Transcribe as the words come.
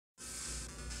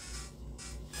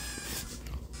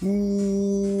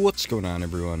Ooh, what's going on,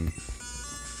 everyone?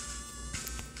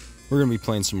 We're going to be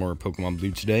playing some more Pokemon Blue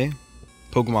today.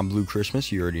 Pokemon Blue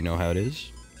Christmas, you already know how it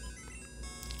is.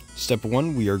 Step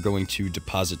 1, we are going to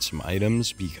deposit some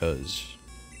items because,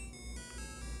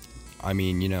 I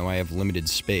mean, you know, I have limited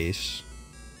space.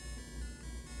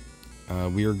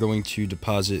 We are going to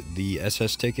deposit the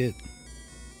SS ticket.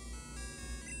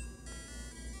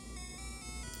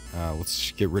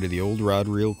 Let's get rid of the old rod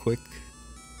real quick.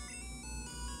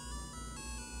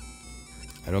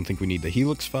 I don't think we need the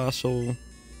Helix fossil.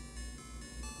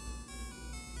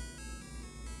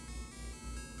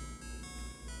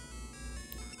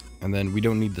 And then we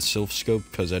don't need the Silph scope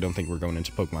because I don't think we're going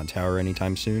into Pokemon Tower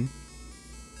anytime soon.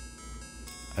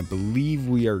 I believe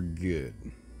we are good.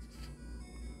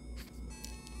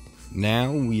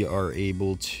 Now we are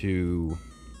able to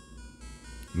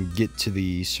get to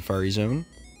the Safari Zone.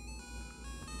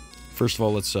 First of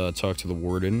all, let's talk to the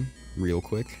Warden real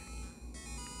quick.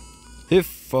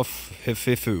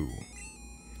 Hifu.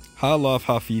 Ha laf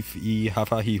hafifi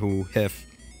hafahihu hef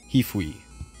hifwi.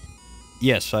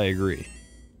 Yes, I agree.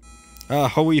 Ah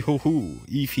hoi ho ho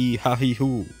ifi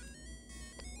hahihu.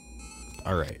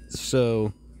 Alright,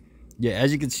 so yeah,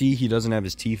 as you can see, he doesn't have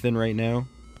his teeth in right now.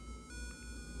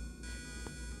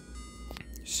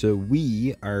 So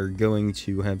we are going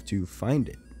to have to find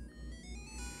it.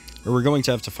 Or we're going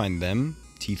to have to find them.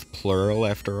 Teeth plural,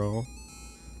 after all.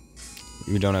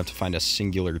 We don't have to find a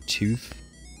singular tooth.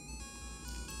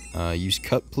 Use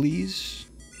cut, please.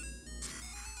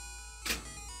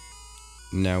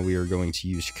 Now we are going to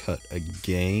use cut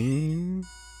again.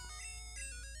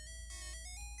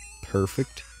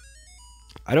 Perfect.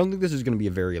 I don't think this is going to be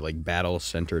a very, like,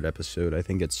 battle-centered episode. I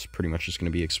think it's pretty much just going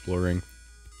to be exploring.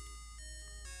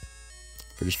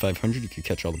 For just 500, you could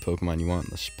catch all the Pokemon you want in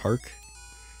this park.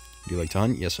 Do you like to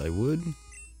hunt? Yes, I would.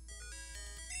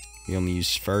 We only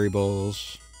use Fairy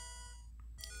Balls.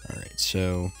 Alright,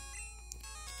 so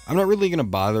I'm not really going to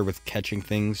bother with catching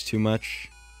things too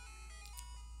much.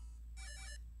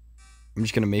 I'm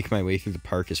just going to make my way through the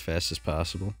park as fast as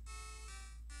possible.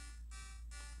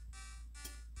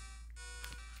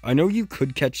 I know you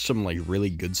could catch some, like, really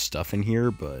good stuff in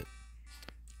here, but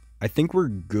I think we're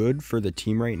good for the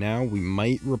team right now. We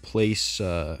might replace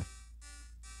Herbie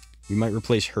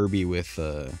with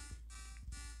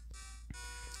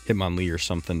Hitmonlee or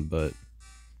something, but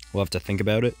we'll have to think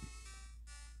about it.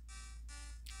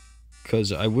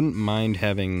 Because I wouldn't mind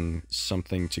having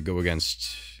something to go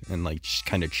against and, like, just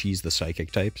kind of cheese the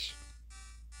psychic types.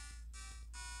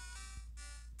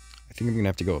 I think I'm going to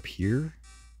have to go up here.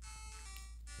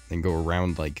 Then go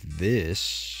around like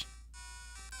this.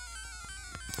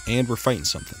 And we're fighting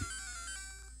something.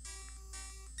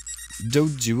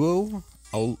 Doduo?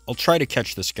 I'll try to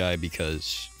catch this guy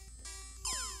because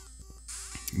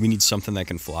we need something that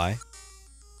can fly.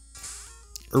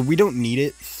 Or we don't need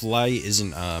it. Fly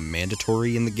isn't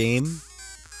mandatory in the game.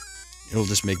 It'll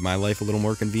just make my life a little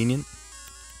more convenient.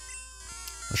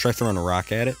 Let's try throwing a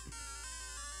rock at it.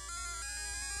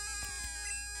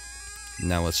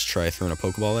 Now let's try throwing a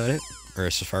Pokeball at it. Or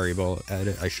a Safari Ball at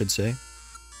it, I should say.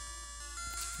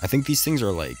 I think these things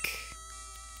are like...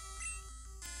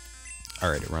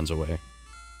 Alright, it runs away.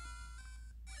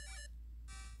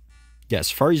 Yeah,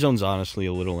 Safari Zone's honestly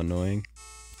a little annoying.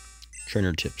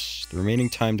 Trainer tips. The remaining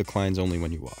time declines only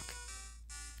when you walk.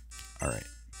 Alright.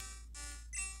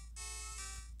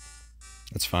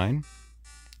 That's fine.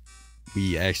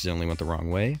 We accidentally went the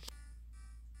wrong way.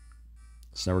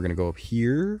 So now we're going to go up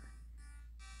here.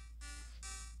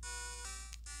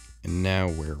 And now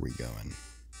where are we going?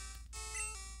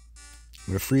 I'm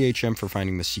going to free HM for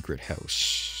finding the secret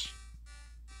house.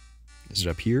 Is it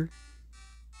up here?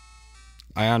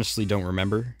 I honestly don't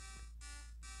remember.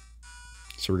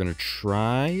 So we're going to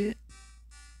try it.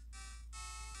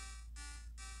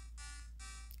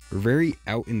 We're very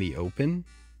out in the open.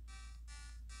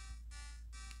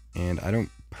 And I don't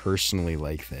personally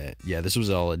like that. Yeah, this was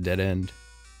all a dead end.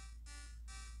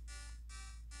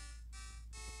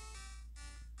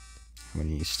 How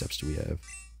many steps do we have?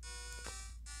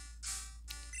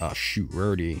 Oh, shoot. We're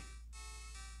already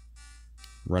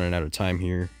running out of time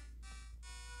here.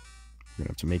 We're going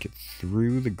to have to make it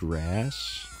through the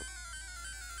grass.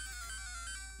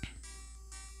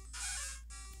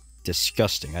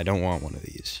 Disgusting. I don't want one of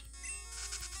these.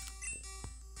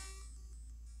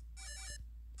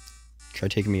 Try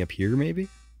taking me up here, maybe?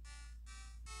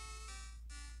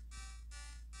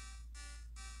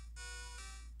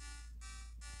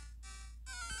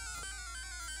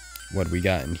 What do we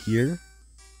got in here?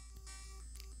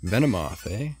 Venomoth,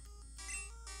 eh?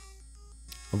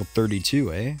 Level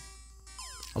 32, eh?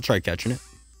 I'll try catching it.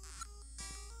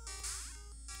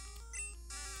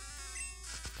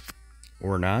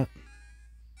 Or not.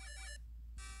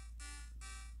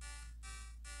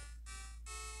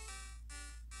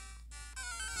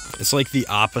 It's like the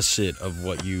opposite of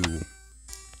what you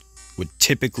would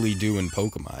typically do in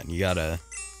Pokemon. You gotta...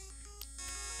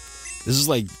 This is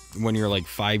like when you're like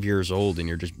 5 years old and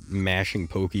you're just mashing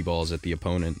Pokeballs at the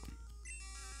opponent.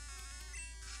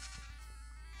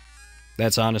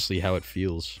 That's honestly how it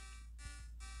feels.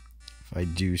 If I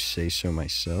do say so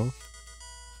myself.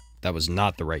 That was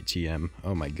not the right TM.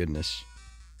 Oh my goodness.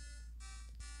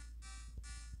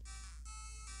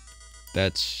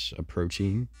 That's a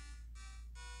protein.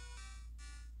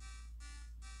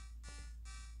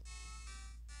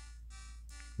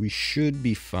 We should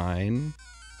be fine.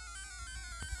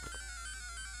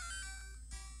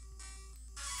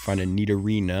 Find a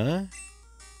Nidorina.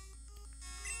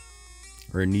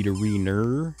 Or a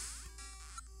Nidoriner.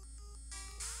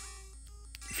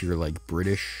 If you're like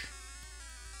British.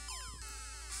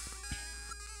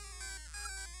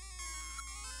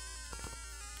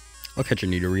 I'll catch a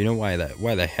Nidorina.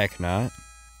 Why the heck not?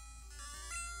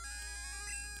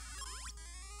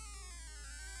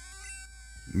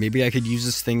 Maybe I could use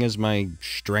this thing as my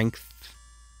strength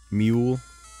mule.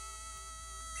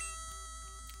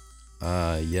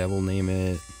 Yeah, we'll name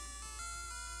it.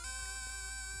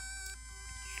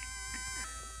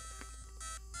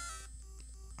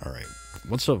 All right.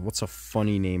 What's a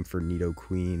funny name for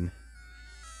Nidoqueen?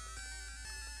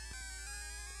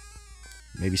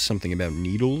 Maybe something about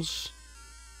needles?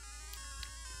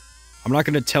 I'm not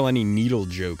going to tell any needle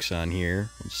jokes on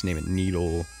here. I'll just name it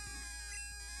Needle.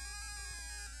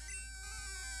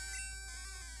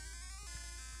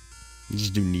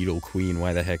 Just do Nidoqueen.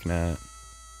 Why the heck not?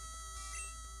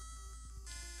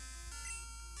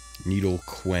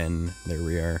 Nidoqueen. There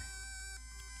we are.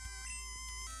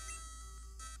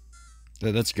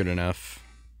 That's good enough.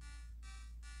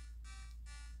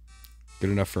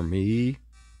 Good enough for me.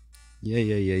 Yeah.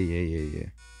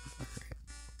 Alright.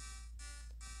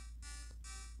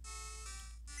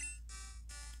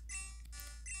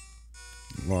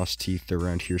 Lost teeth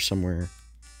around here somewhere.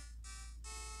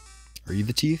 Are you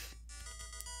the teeth?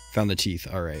 Found the teeth.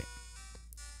 Alright.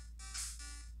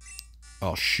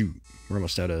 Oh, shoot. We're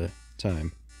almost out of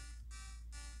time.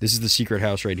 This is the secret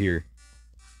house right here.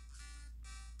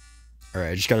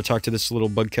 Alright, I just gotta talk to this little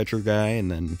bug catcher guy, and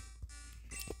then...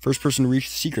 First person to reach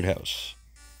the secret house.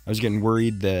 I was getting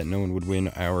worried that no one would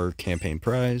win our campaign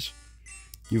prize.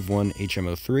 You've won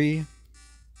HMO3.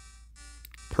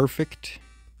 Perfect.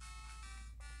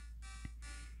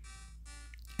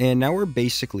 And now we're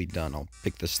basically done. I'll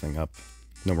pick this thing up.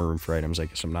 No more room for items. I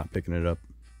guess I'm not picking it up.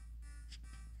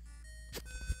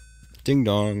 Ding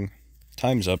dong.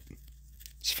 Time's up.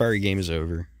 Safari game is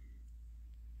over.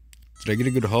 Did I get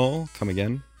a good haul? Come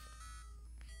again?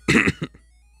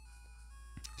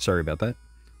 Sorry about that.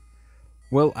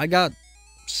 Well, I got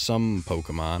some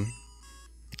Pokemon,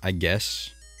 I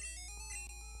guess.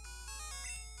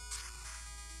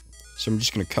 So I'm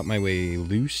just going to cut my way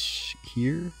loose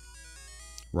here.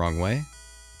 Wrong way.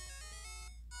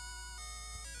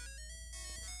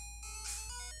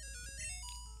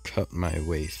 Cut my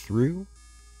way through.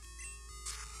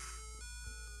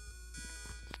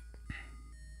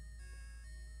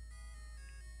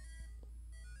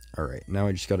 Alright, now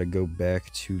I just gotta go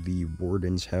back to the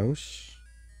warden's house.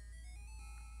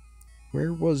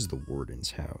 Where was the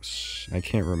warden's house? I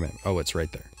can't remember. Oh, it's right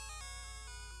there.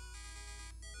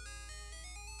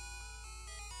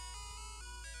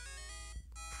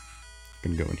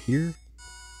 Gonna go in here.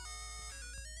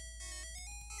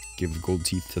 Give the gold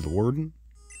teeth to the warden.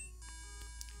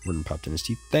 Warden popped in his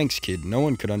teeth. Thanks, kid. No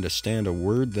one could understand a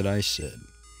word that I said.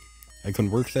 I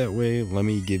couldn't work that way. Let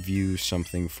me give you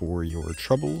something for your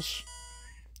troubles.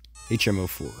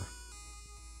 HMO4.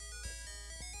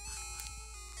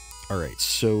 Alright,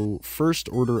 so first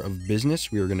order of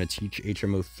business, we are going to teach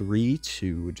HMO3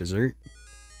 to Dessert.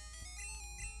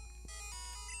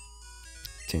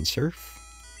 Obtain Surf.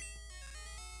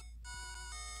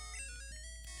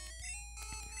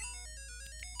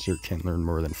 Dessert can't learn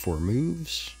more than 4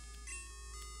 moves.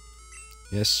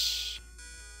 Yes.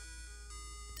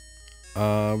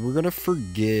 We're gonna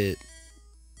forget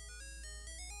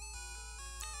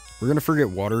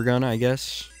Water Gun, I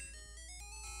guess.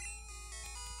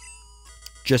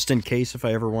 Just in case if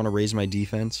I ever want to raise my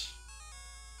defense.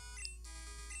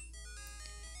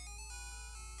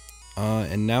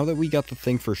 And now that we got the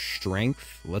thing for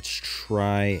strength, let's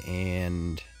try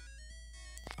and...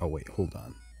 Oh, wait, hold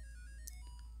on.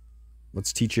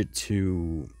 Let's teach it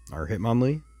to our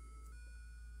Hitmonlee.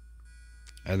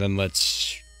 And then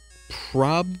let's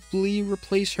probably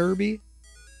replace Herbie.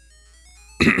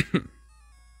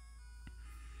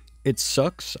 It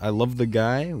sucks. I love the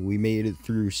guy. We made it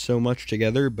through so much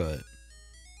together, but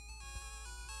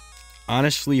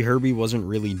honestly, Herbie wasn't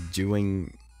really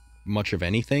doing much of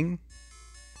anything.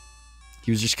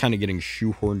 He was just kind of getting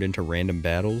shoehorned into random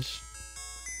battles.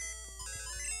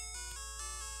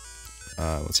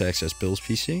 Let's access Bill's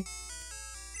PC.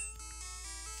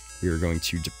 We are going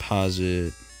to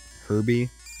deposit Herbie.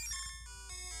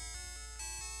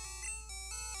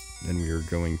 Then we are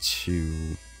going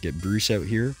to get Bruce out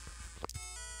here.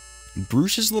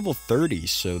 Bruce is level 30,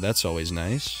 so that's always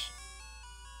nice.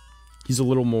 He's a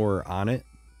little more on it.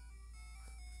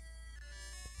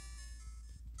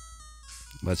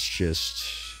 Let's just...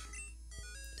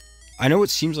 I know it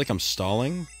seems like I'm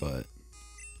stalling, but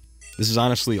this is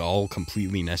honestly all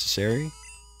completely necessary.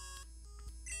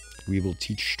 We will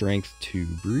teach strength to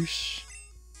Bruce.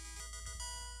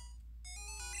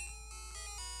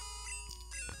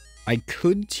 I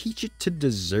could teach it to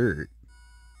dessert.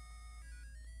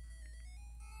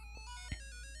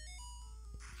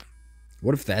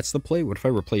 What if that's the play? What if I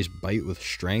replace bite with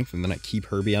strength and then I keep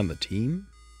Herbie on the team?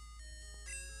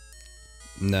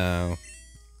 No.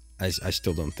 I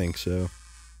still don't think so.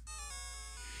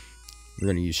 We're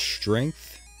going to use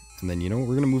strength. And then, you know what?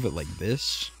 We're going to move it like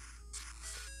this.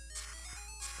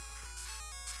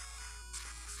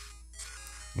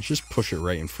 Let's just push it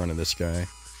right in front of this guy.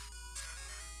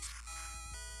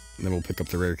 And then we'll pick up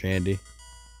the rare candy.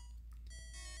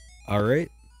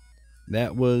 Alright.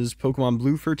 That was Pokemon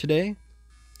Blue for today.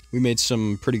 We made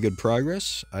some pretty good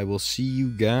progress. I will see you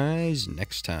guys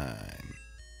next time.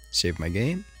 Save my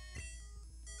game.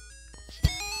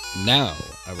 Now,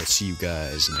 I will see you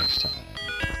guys next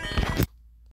time.